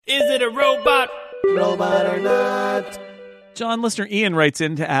Is it a robot? Robot or not? John, listener Ian writes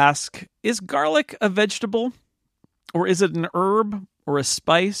in to ask, is garlic a vegetable? Or is it an herb or a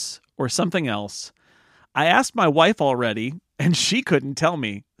spice or something else? I asked my wife already, and she couldn't tell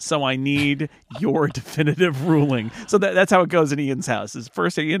me, so I need your definitive ruling. So that's how it goes in Ian's house. Is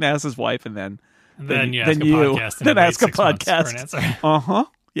first Ian asks his wife, and then you ask a podcast. Then ask a wait 6 months for an podcast. answer. Uh-huh.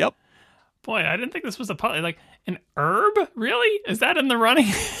 Yep. Boy, I didn't think this was like an herb. Really? Is that in the running?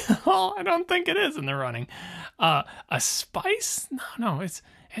 Well, I don't think it is in the running. A spice? No, it's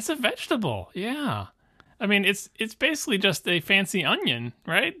a vegetable. Yeah. I mean, it's basically just a fancy onion,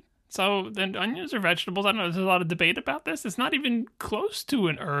 right? So then onions are vegetables. I don't know. There's a lot of debate about this. It's not even close to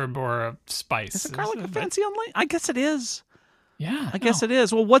an herb or a spice. Is garlic a fancy onion? I guess it is. Yeah. I guess it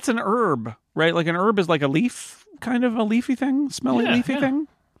is. Well, what's an herb, right? Like an herb is like a leaf, kind of a leafy thing, smelly leafy thing.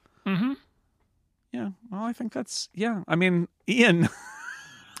 Mm-hmm. Yeah. Well, I think that's, yeah. I mean, Ian.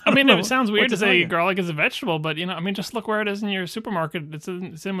 I mean, it sounds weird to say you. garlic is a vegetable, but, I mean, just look where it is in your supermarket. It's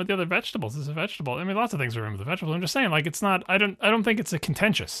in with the other vegetables. It's a vegetable. I mean, lots of things are in with the vegetable. I'm just saying, like, it's not, I don't think it's a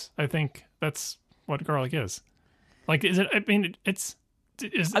contentious. I think that's what garlic is. Like, is it, I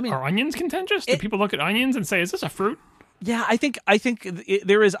mean, are onions contentious? Do people look at onions and say, is this a fruit? Yeah, I think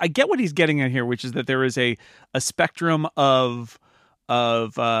there is, I get what he's getting at here, which is that there is a spectrum of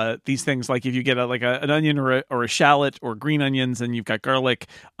these things. Like if you get an onion or a shallot or green onions, and you've got garlic.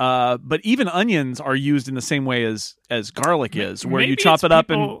 But even onions are used in the same way as garlic is, where you chop it up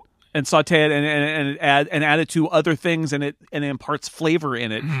and saute it and add it to other things, and it imparts flavor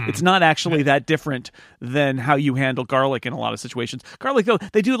in it. It's not actually that different than how you handle garlic in a lot of situations. Garlic, though,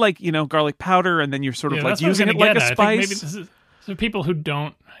 they do garlic powder, and then you're sort of like using it like a spice. I think maybe this is so people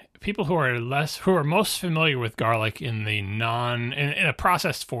who are most familiar with garlic in in a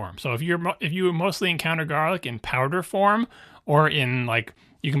processed form. So if you mostly encounter garlic in powder form, or in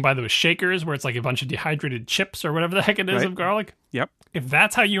you can buy those shakers where it's like a bunch of dehydrated chips or whatever the heck it is of garlic. Yep. If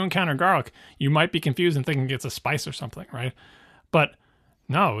that's how you encounter garlic, you might be confused and thinking it's a spice or something, right? But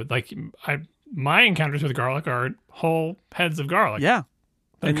no, my encounters with garlic are whole heads of garlic. Yeah.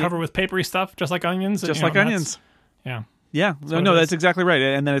 And covered with papery stuff, just like onions. Just like onions. Yeah. Yeah, no, that's exactly right.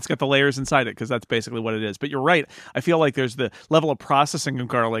 And then it's got the layers inside it, because that's basically what it is. But you're right. I feel like there's the level of processing of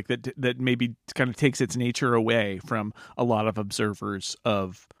garlic that maybe kind of takes its nature away from a lot of observers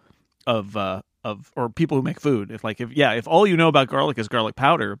of or people who make food. If all you know about garlic is garlic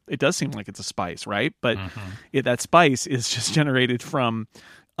powder, it does seem like it's a spice, right? But that spice is just generated from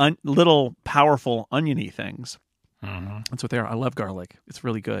little powerful oniony things. That's what they are. I love garlic. It's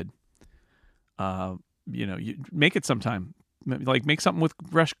really good. You make it sometime. Make something with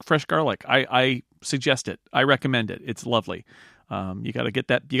fresh garlic. I suggest it. I recommend it. It's lovely. You got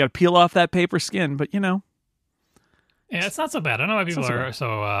to peel off that paper skin, but Yeah, it's not so bad. I don't know why people are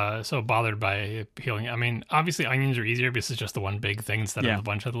so bothered by peeling. I mean, obviously onions are easier because it's just the one big thing instead of a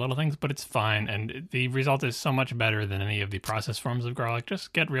bunch of the little things, but it's fine. And the result is so much better than any of the processed forms of garlic.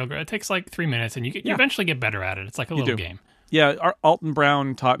 Just get real garlic. It takes 3 minutes, and you eventually get better at it. It's like a little game. Yeah, Alton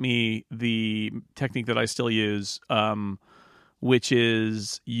Brown taught me the technique that I still use, which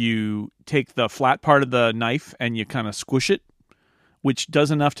is you take the flat part of the knife and you kind of squish it, which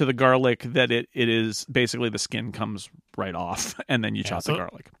does enough to the garlic that it is basically the skin comes right off, and then you chop the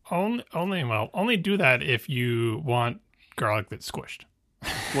garlic. Only do that if you want garlic that's squished.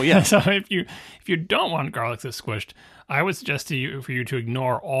 Well, yeah. So if you don't want garlic that's squished, I would suggest for you to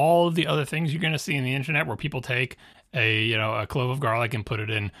ignore all of the other things you're going to see in the internet where people take a clove of garlic and put it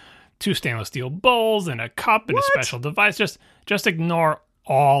in 2 stainless steel bowls and a cup and a special device. Just ignore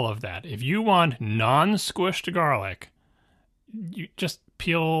all of that. If you want non-squished garlic, you just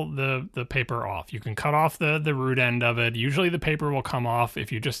peel the paper off. You can cut off the root end of it. Usually the paper will come off.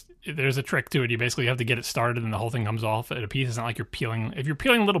 There's a trick to it. You basically have to get it started and the whole thing comes off at a piece. It's not like you're peeling. If you're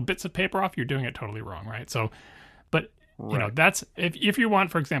peeling little bits of paper off, you're doing it totally wrong, right? So, but that's if you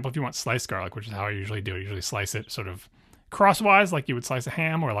want, for example, if you want sliced garlic, which is how I usually do it. I usually slice it sort of crosswise, like you would slice a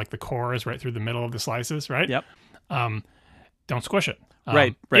ham, or like the core is right through the middle of the slices, right? Yep. Don't squish it.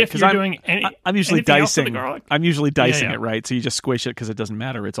 Right. If you're doing I'm usually dicing. I'm usually dicing it, right? So you just squish it because it doesn't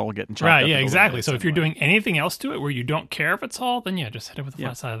matter. It's all getting chopped right. up. Yeah, exactly. So if you're doing anything else to it where you don't care if it's all, then just hit it with the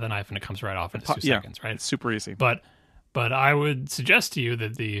flat side of the knife and it comes right off in 2 seconds, right? It's super easy. But I would suggest to you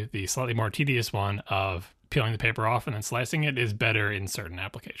that the slightly more tedious one of peeling the paper off and then slicing it is better in certain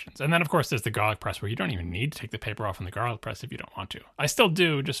applications. And then, of course, there's the garlic press where you don't even need to take the paper off in the garlic press if you don't want to. I still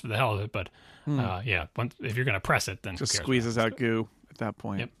do just for the hell of it, but if you're going to press it, then just squeezes out goo at that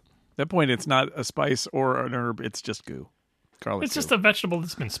point. Yep. At that point, it's not a spice or an herb. It's just goo. garlic. It's just a vegetable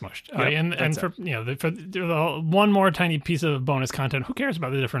that's been smushed. Yep, And for the one more tiny piece of bonus content, who cares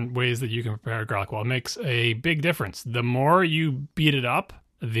about the different ways that you can prepare garlic? Well, it makes a big difference. The more you beat it up,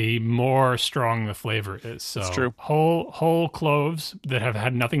 the more strong the flavor is. So it's true. Whole cloves that have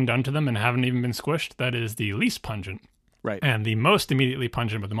had nothing done to them and haven't even been squished, that is the least pungent. Right. And the most immediately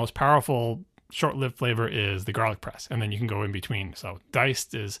pungent, but the most powerful short-lived flavor is the garlic press. And then you can go in between. So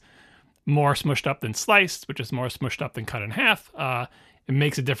diced is more smushed up than sliced, which is more smushed up than cut in half. It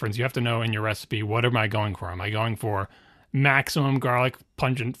makes a difference. You have to know in your recipe, what am I going for? Am I going for maximum garlic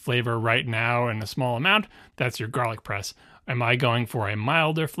pungent flavor right now in a small amount? That's your garlic press. Am I going for a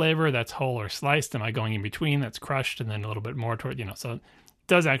milder flavor that's whole or sliced? Am I going in between that's crushed and then a little bit more toward, so it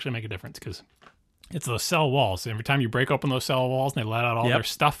does actually make a difference because it's those cell walls. Every time you break open those cell walls and they let out all their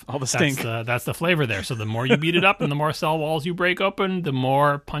stuff, all the stink. That's the flavor there. So the more you beat it up and the more cell walls you break open, the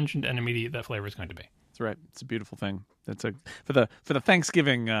more pungent and immediate that flavor is going to be. That's right. It's a beautiful thing. That's for the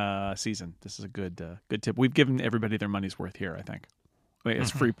Thanksgiving season. This is a good tip. We've given everybody their money's worth here, I think. I mean,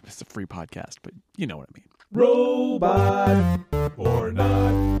 it's free. It's a free podcast, but you know what I mean. Robot.